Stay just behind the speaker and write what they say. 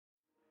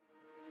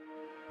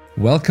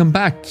Welcome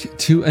back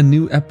to a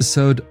new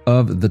episode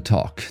of The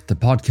Talk, the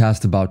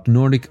podcast about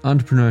Nordic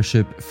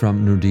entrepreneurship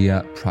from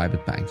Nordea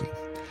Private Banking.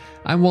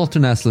 I'm Walter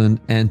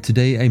Näslund, and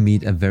today I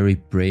meet a very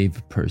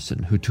brave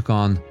person who took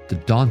on the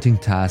daunting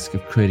task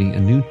of creating a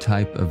new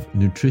type of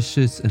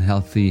nutritious and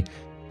healthy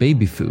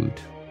baby food.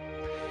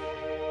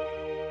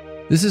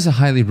 This is a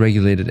highly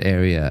regulated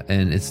area,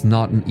 and it's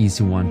not an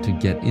easy one to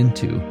get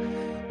into.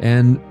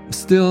 And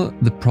still,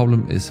 the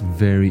problem is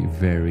very,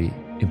 very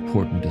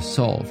important to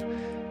solve.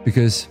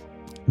 Because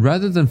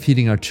rather than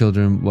feeding our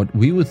children what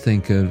we would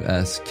think of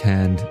as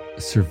canned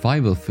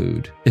survival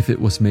food, if it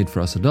was made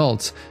for us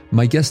adults,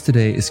 my guest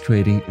today is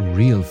creating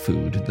real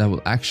food that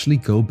will actually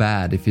go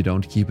bad if you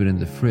don't keep it in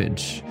the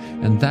fridge.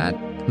 And that,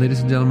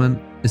 ladies and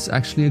gentlemen, is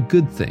actually a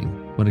good thing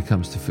when it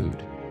comes to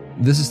food.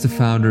 This is the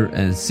founder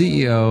and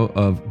CEO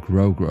of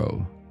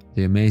GrowGrow,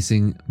 the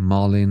amazing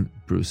Malin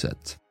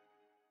Bruseth.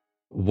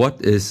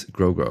 What is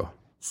GrowGrow?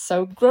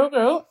 So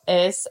GrowGrow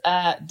is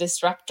a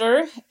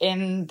disruptor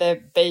in the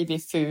baby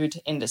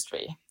food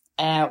industry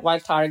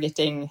while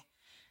targeting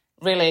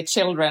really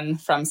children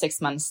from 6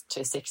 months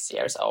to 6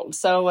 years old.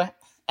 So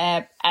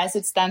as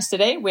it stands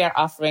today, we are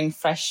offering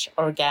fresh,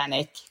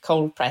 organic,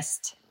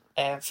 cold-pressed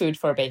food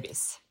for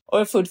babies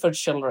or food for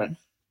children.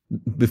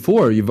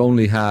 Before, you've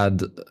only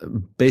had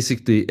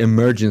basically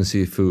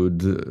emergency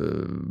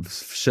food,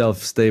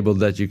 shelf-stable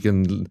that you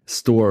can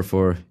store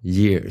for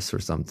years or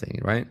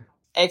something, right?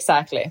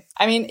 Exactly.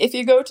 I mean, if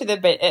you go to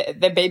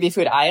the baby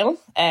food aisle,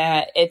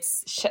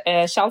 it's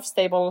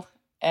shelf-stable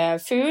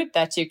food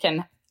that you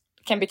can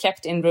be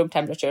kept in room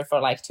temperature for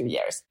like 2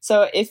 years.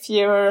 So if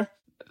you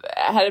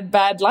had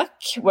bad luck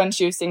when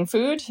choosing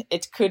food,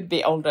 it could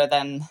be older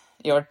than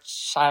your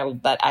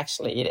child that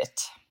actually eat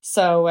it.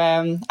 So,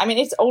 I mean,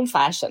 it's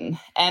old-fashioned.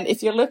 And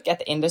if you look at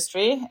the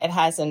industry, it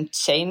hasn't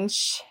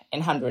changed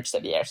in hundreds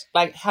of years.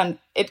 Like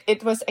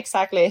it was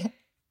exactly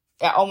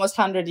almost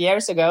 100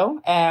 years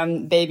ago,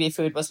 baby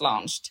food was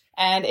launched.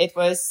 And it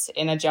was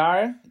in a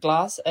jar,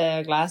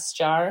 glass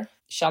jar,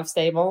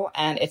 shelf-stable,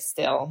 and it's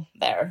still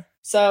there.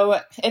 So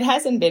it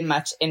hasn't been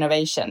much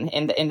innovation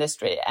in the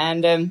industry.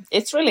 And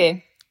it's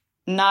really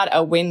not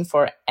a win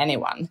for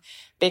anyone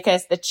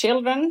because the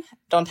children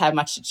don't have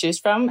much to choose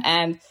from.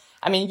 And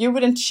I mean, you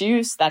wouldn't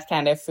choose that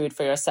kind of food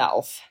for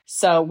yourself.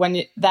 So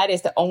that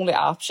is the only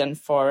option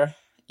for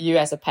you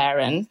as a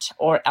parent,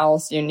 or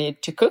else you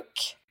need to cook.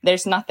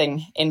 There's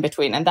nothing in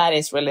between. And that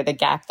is really the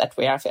gap that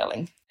we are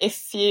filling.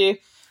 If you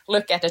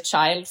look at a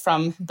child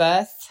from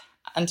birth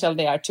until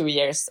they are 2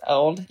 years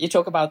old, you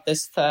talk about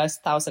this first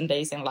 1,000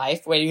 days in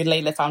life where you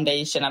lay the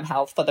foundation of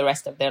health for the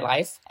rest of their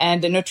life.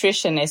 And the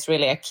nutrition is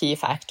really a key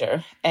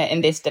factor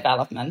in this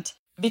development.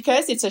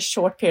 Because it's a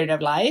short period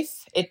of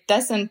life, it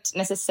doesn't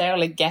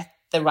necessarily get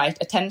the right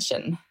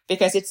attention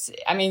because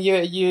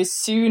you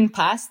soon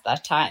pass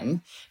that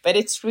time. But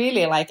it's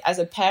really like, as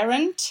a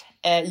parent,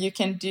 you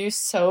can do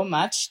so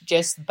much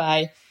just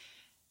by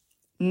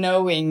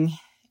knowing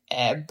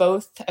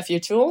both a few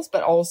tools,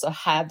 but also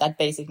have that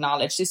basic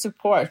knowledge to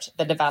support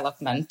the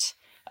development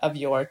of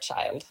your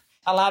child.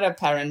 A lot of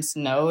parents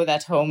know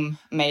that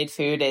homemade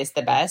food is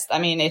the best. I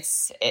mean,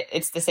 it's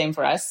the same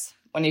for us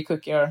when you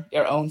cook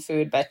your own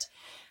food, but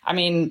I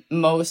mean,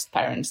 most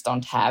parents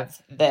don't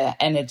have the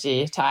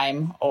energy,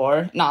 time,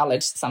 or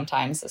knowledge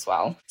sometimes as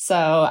well.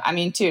 So, I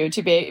mean,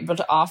 to be able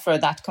to offer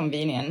that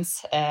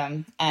convenience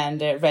and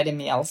ready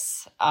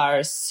meals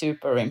are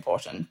super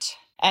important.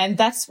 And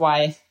that's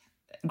why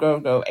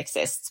GrowGrow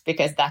exists,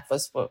 because that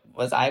was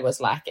what I was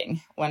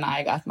lacking when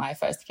I got my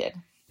first kid.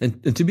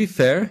 And to be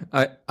fair,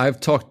 I've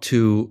talked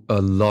to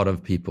a lot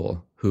of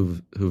people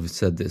who've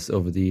said this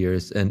over the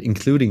years, and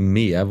including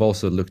me. I've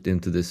also looked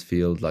into this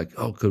field, like,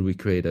 oh, could we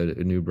create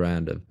a new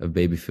brand of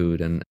baby food?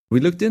 And we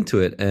looked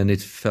into it, and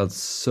it felt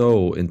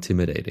so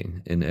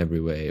intimidating in every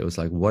way. It was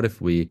like, what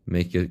if we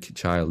make a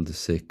child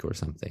sick or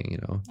something, you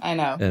know? I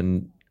know.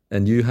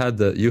 And you had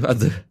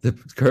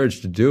the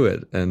courage to do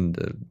it.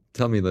 And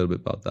tell me a little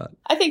bit about that.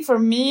 I think for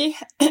me,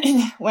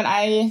 when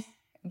I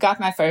got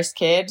my first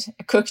kid,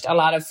 I cooked a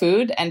lot of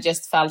food and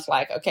just felt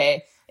like,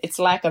 okay, it's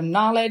lack of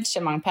knowledge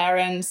among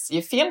parents.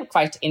 You feel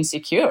quite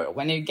insecure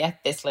when you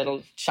get this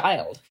little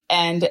child.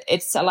 And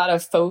it's a lot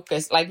of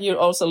focus. Like, you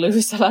also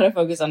lose a lot of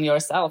focus on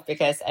yourself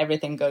because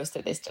everything goes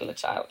to this little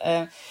child.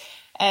 I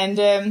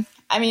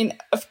mean,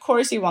 of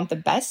course, you want the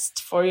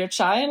best for your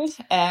child.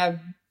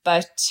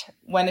 But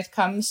when it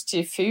comes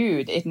to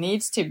food, it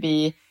needs to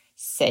be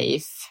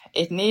safe.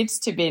 It needs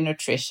to be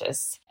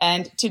nutritious.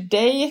 And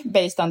today,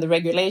 based on the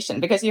regulation,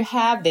 because you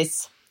have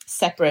this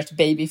separate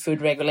baby food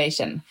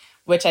regulation,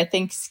 which I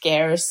think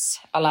scares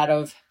a lot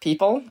of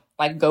people,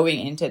 like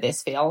going into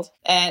this field.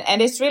 And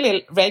it's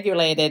really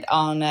regulated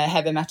on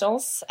heavy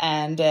metals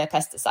and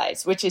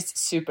pesticides, which is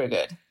super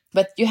good.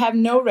 But you have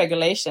no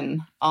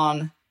regulation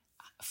on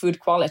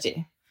food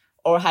quality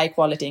or high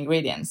quality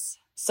ingredients.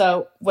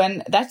 So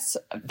when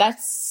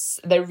that's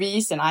the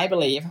reason, I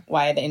believe,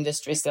 why the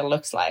industry still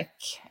looks like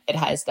it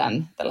has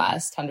done the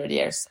last 100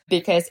 years,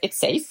 because it's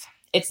safe,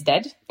 it's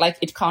dead, like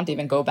it can't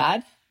even go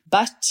bad,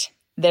 but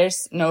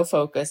there's no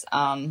focus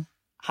on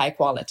high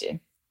quality.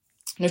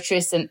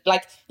 nutrition,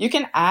 like you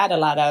can add a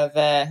lot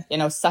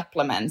of,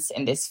 supplements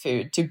in this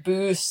food to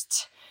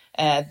boost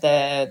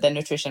the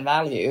nutrition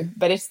value,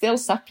 but it's still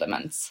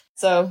supplements.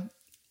 So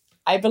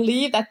I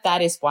believe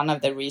that is one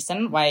of the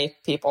reasons why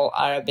people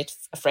are a bit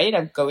afraid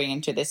of going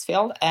into this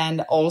field,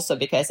 and also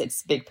because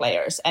it's big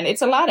players and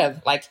it's a lot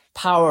of like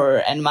power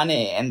and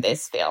money in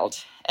this field.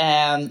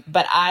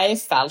 But I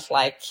felt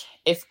like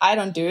if I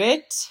don't do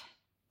it,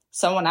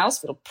 someone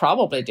else will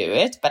probably do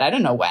it, but I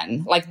don't know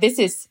when. Like this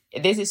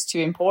is too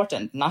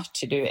important not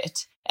to do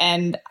it.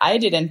 And I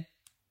didn't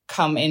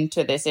come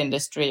into this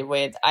industry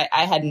with,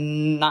 I had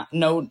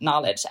no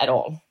knowledge at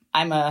all.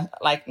 I'm a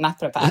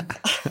naturopath.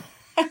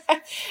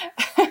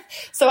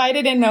 So I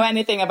didn't know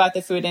anything about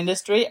the food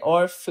industry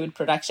or food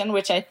production,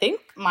 which I think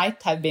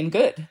might have been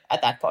good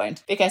at that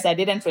point, because I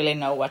didn't really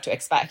know what to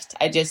expect.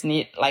 I just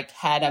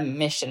had a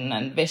mission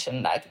and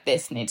vision that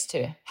this needs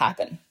to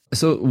happen.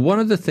 So one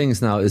of the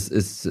things now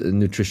is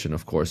nutrition,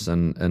 of course,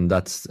 and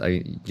that's, I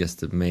guess,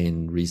 the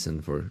main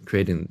reason for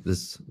creating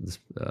this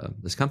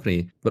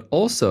company. But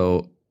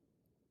also,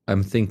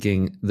 I'm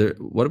thinking,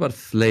 what about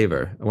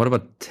flavor? What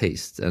about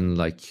taste? And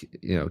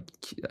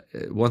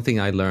one thing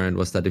I learned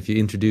was that if you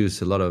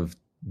introduce a lot of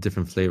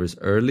different flavors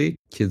early,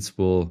 kids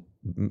will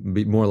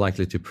be more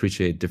likely to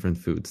appreciate different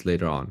foods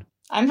later on.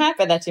 I'm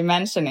happy that you're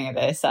mentioning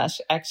this,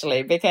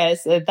 actually,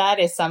 because that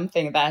is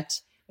something that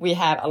we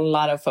have a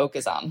lot of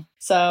focus on.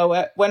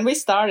 So when we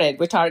started,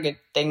 we targeted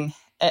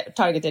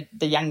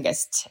the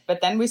youngest,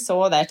 but then we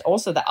saw that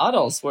also the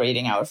adults were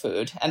eating our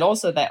food, and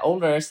also the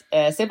older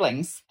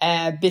siblings,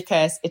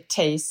 because it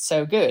tastes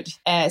so good.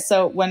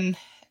 So when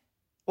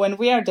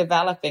we are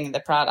developing the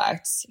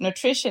products,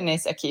 nutrition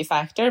is a key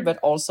factor, but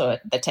also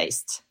the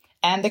taste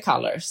and the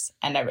colors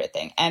and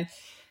everything. And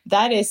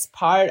that is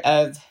part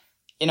of,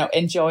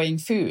 enjoying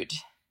food.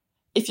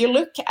 If you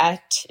look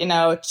at,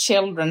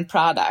 children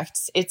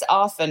products, it's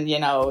often,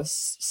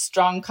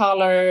 strong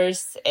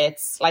colors.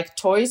 It's like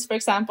toys, for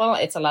example.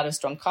 It's a lot of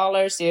strong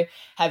colors. You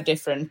have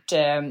different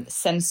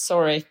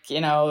sensoric,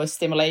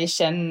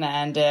 stimulation,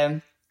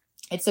 and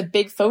it's a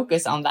big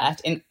focus on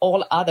that in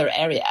all other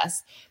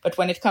areas. But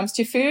when it comes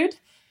to food,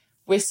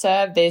 we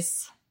serve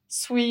this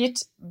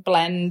sweet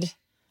blend,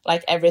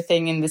 like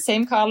everything in the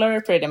same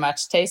color, pretty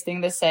much tasting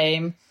the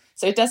same.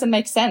 So it doesn't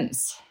make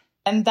sense.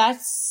 And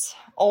that's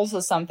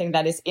also something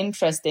that is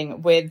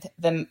interesting with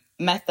the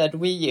method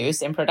we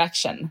use in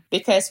production,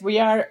 because we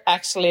are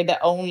actually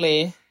the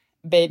only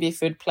baby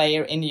food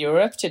player in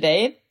Europe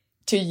today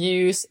to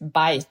use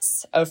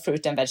bites of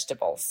fruit and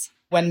vegetables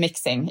when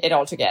mixing it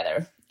all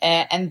together.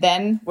 And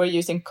then we're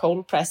using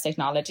cold press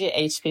technology,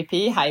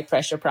 HPP, high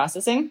pressure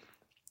processing,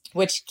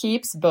 which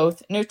keeps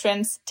both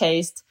nutrients,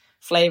 taste,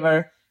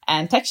 flavor,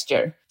 and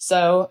texture.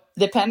 So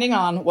depending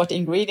on what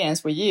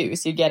ingredients we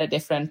use, you get a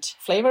different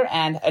flavor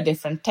and a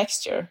different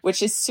texture,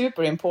 which is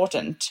super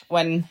important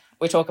when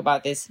we talk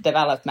about this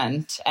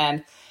development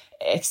and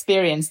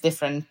experience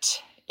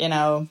different,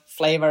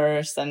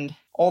 flavors and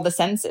all the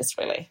senses,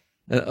 really.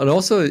 And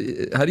also,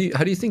 how do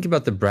you think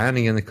about the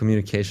branding and the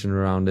communication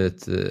around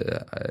it?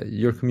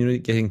 You're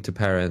communicating to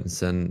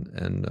parents, and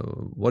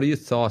what are your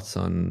thoughts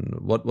on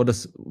what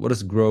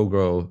does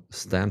Grow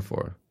stand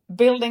for?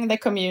 Building the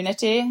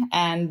community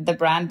and the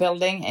brand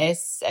building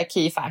is a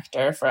key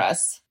factor for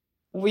us.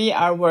 We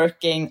are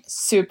working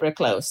super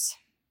close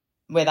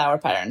with our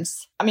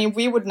parents. I mean,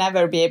 we would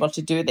never be able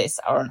to do this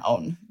on our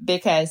own,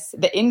 because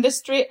the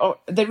industry or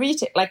the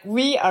retail,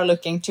 we are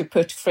looking to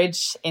put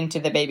fridge into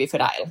the baby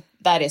food aisle.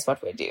 That is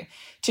what we do.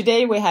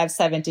 Today, we have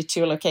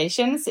 72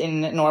 locations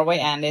in Norway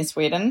and in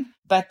Sweden.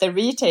 But the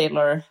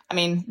retailer,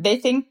 they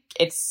think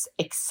it's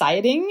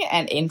exciting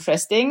and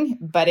interesting,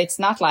 but it's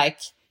not like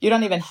you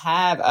don't even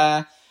have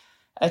a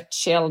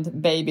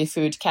chilled baby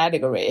food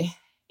category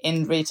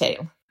in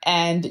retail.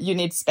 And you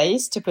need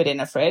space to put in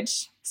a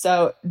fridge.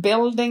 So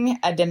building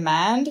a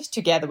demand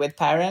together with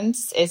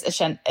parents is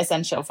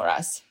essential for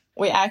us.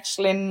 We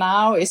actually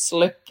now is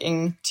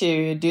looking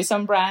to do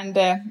some brand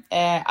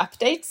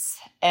updates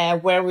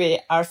where we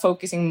are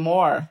focusing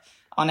more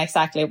on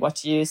exactly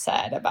what you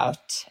said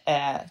about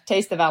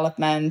taste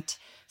development,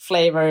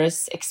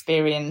 flavors,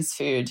 experience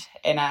food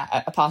in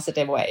a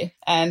positive way.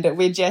 And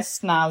we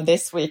just now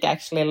this week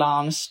actually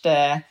launched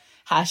hashtag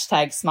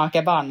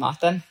Smaka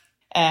barnmaten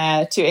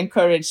to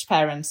encourage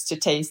parents to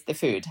taste the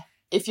food.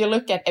 If you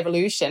look at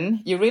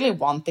evolution, you really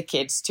want the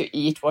kids to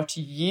eat what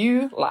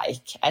you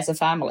like as a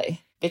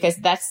family, because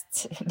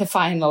that's the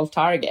final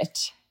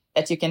target,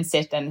 that you can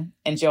sit and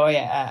enjoy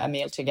a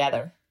meal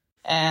together.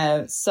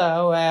 But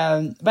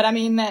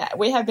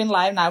we have been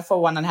live now for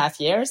 1.5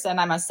 years, and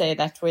I must say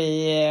that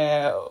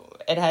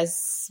it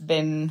has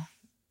been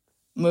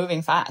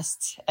moving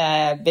fast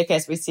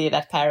because we see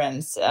that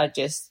parents are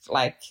just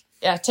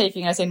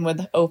taking us in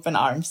with open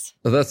arms.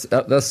 Well,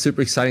 that's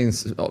super exciting.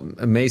 It's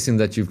amazing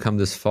that you've come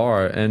this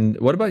far. And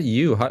what about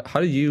you? How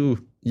do you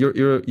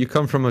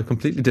come from a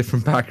completely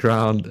different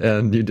background,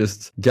 and you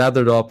just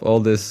gathered up all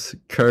this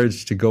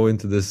courage to go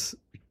into this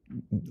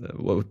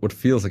what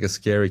feels like a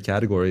scary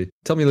category.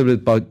 Tell me a little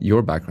bit about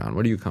your background.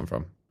 Where do you come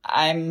from?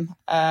 I'm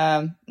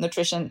a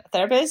nutrition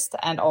therapist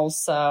and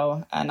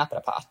also a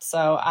naturopath.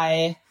 So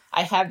I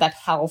have that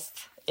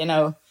health,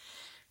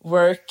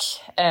 work.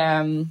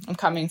 I'm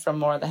coming from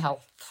more the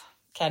health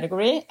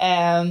category,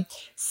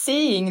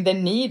 seeing the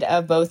need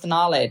of both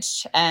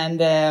knowledge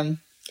and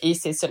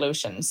easy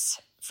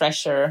solutions,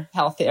 fresher,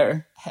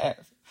 healthier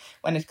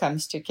when it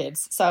comes to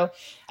kids. So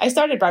I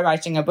started by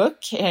writing a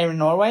book here in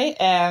Norway,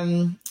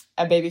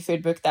 a baby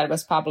food book that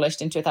was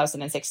published in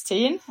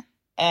 2016,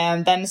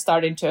 and then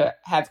started to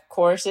have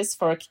courses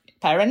for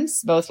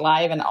parents, both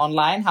live and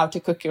online, how to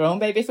cook your own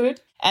baby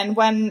food. And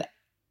when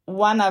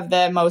one of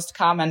the most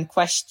common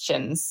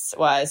questions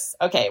was,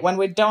 okay, when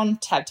we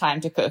don't have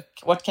time to cook,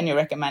 what can you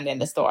recommend in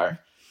the store?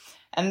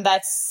 And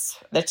that's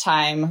the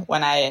time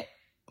when I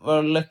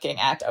were looking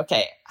at,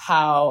 okay,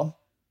 how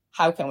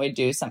can we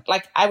do something?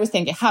 Like I was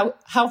thinking, how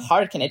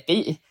hard can it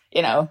be,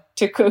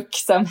 to cook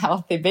some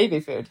healthy baby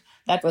food?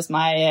 That was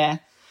my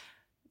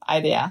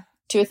idea.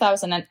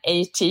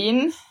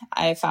 2018,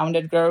 I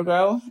founded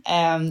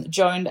GrowGrow,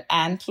 joined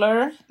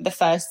Antler, the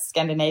first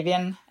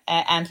Scandinavian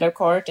Antler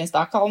court in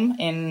Stockholm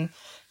in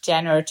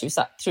January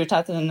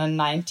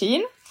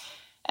 2019.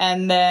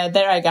 And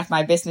there I got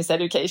my business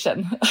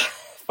education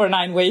for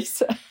 9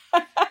 weeks.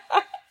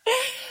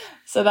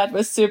 So that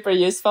was super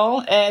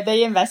useful.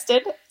 They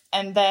invested.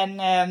 And then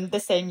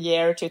the same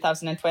year,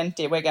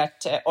 2020, we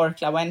got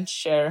Orkla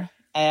Venture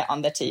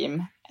on the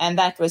team. And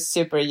that was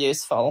super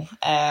useful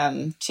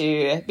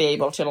to be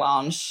able to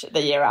launch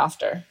the year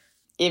after.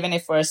 Even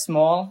if we're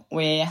small,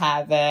 we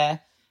have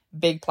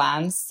big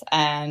plans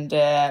and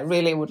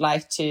really would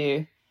like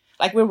to,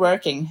 we're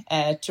working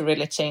to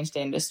really change the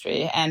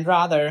industry and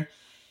rather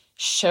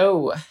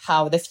show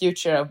how the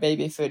future of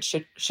baby food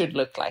should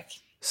look like.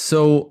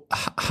 So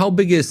how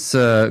big is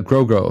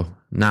GrowGrow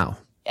now?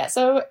 Yeah,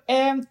 so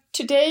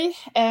today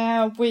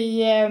last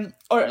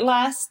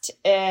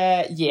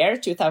year,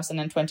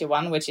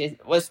 2021, which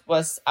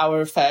was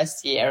our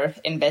first year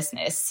in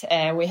business,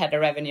 we had a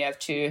revenue of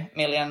 2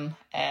 million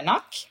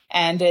NOK.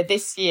 And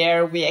this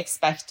year we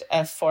expect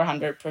a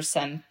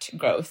 400%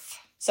 growth.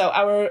 So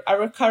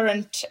our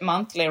current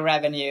monthly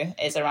revenue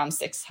is around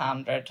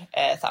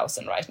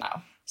 600,000 right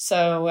now.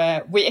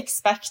 So we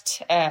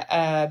expect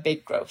a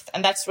big growth.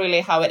 And that's really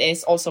how it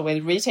is also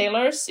with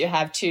retailers. You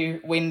have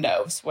 2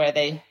 windows where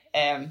they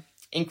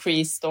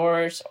increase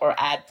stores or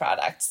add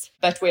products.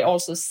 But we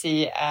also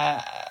see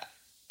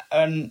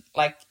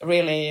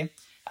really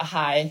a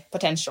high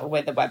potential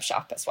with the web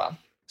shop as well.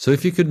 So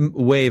if you could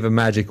wave a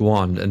magic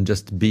wand and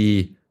just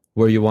be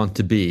where you want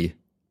to be,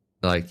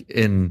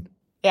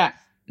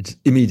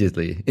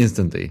 immediately,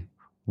 instantly,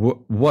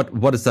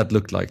 what does that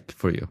look like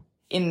for you?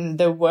 In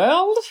the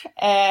world,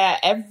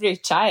 every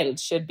child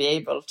should be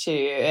able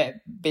to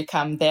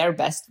become their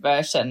best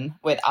version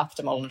with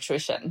optimal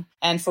nutrition.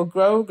 And for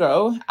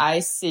GrowGrow,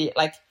 I see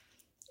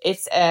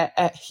it's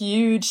a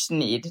huge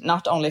need,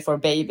 not only for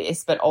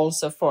babies, but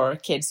also for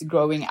kids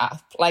growing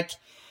up.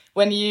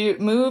 When you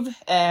move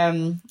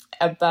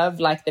above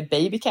the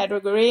baby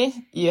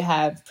category, you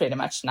have pretty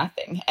much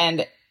nothing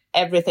and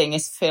everything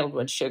is filled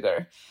with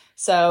sugar.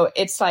 So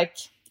it's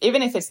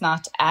even if it's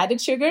not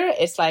added sugar,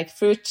 it's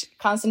fruit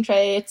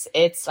concentrates,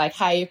 it's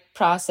high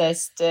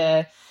processed,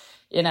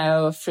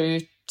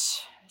 fruit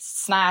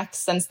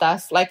snacks and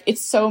stuff.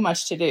 It's so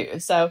much to do.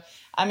 So,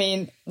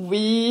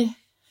 we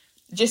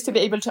just to be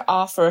able to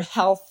offer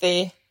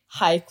healthy,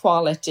 high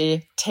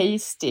quality,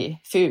 tasty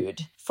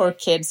food for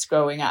kids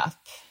growing up.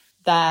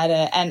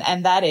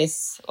 And that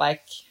is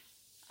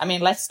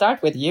let's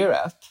start with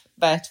Europe,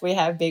 but we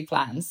have big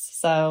plans.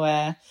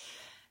 So,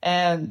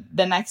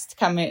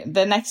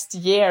 the next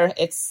year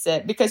it's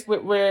because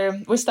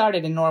we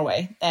started in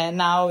Norway and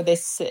now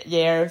this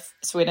year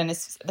Sweden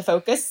is the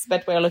focus,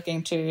 but we're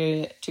looking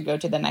to go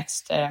to the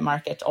next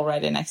market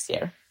already next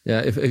year.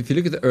 Yeah, if you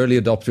look at the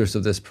early adopters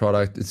of this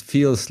product, it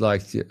feels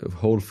like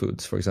Whole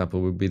Foods, for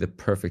example, would be the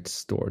perfect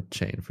store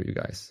chain for you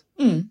guys.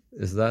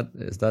 Is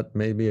that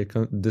maybe a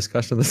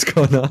discussion that's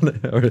going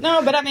on?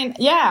 No, but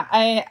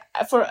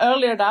for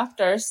early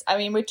adopters,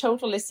 we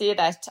totally see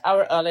that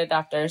our early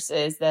adopters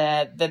is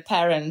the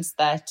parents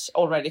that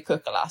already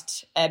cook a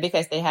lot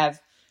because they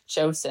have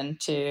chosen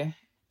to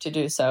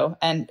do so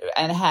and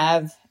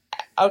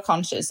are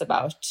conscious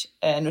about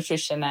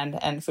nutrition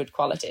and food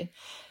quality.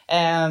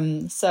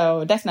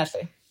 So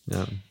definitely.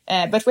 Yeah.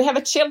 But we have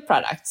a chilled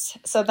product,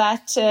 so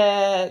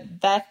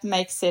that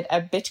makes it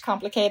a bit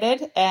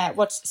complicated.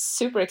 What's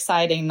super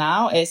exciting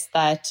now is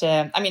that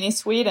in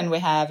Sweden we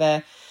have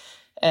a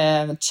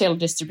chilled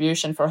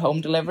distribution for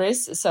home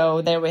deliveries.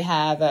 So there we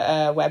have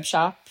a web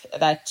shop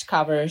that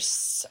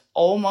covers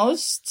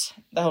almost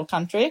the whole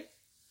country,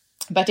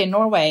 but in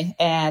Norway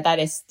that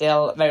is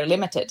still very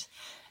limited.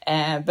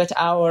 But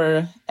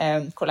our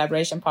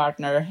collaboration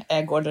partner,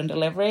 Gordon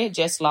Delivery,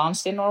 just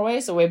launched in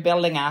Norway. So we're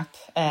building up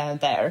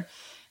there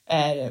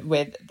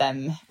with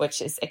them,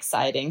 which is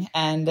exciting.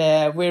 And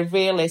we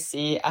really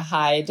see a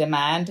high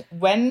demand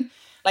when,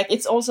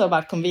 it's also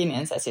about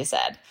convenience, as you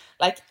said.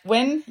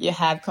 When you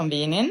have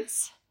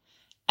convenience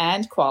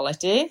and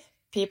quality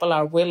people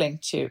are willing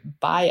to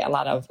buy a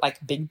lot of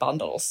like big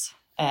bundles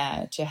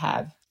to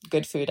have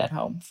good food at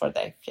home for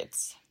their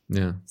kids.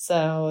 Yeah.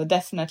 So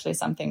definitely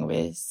something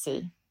we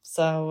see.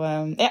 So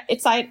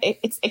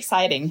it's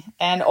exciting,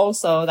 and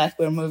also that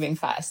we're moving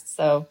fast.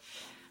 So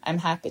I'm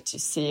happy to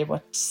see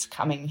what's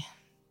coming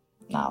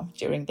now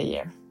during the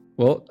year.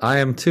 Well, I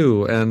am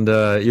too, and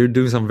you're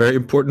doing some very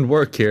important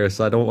work here,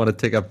 so I don't want to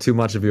take up too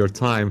much of your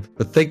time.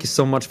 But thank you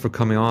so much for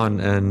coming on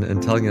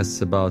and telling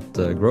us about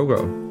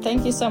GrowGrow.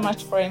 Thank you so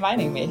much for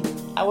inviting me.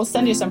 I will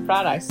send you some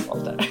products,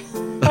 Walter.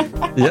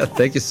 Yeah,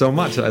 thank you so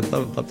much. I'd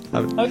love to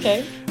have it.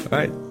 Okay. All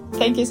right.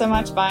 Thank you so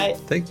much. Bye.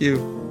 Thank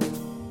you.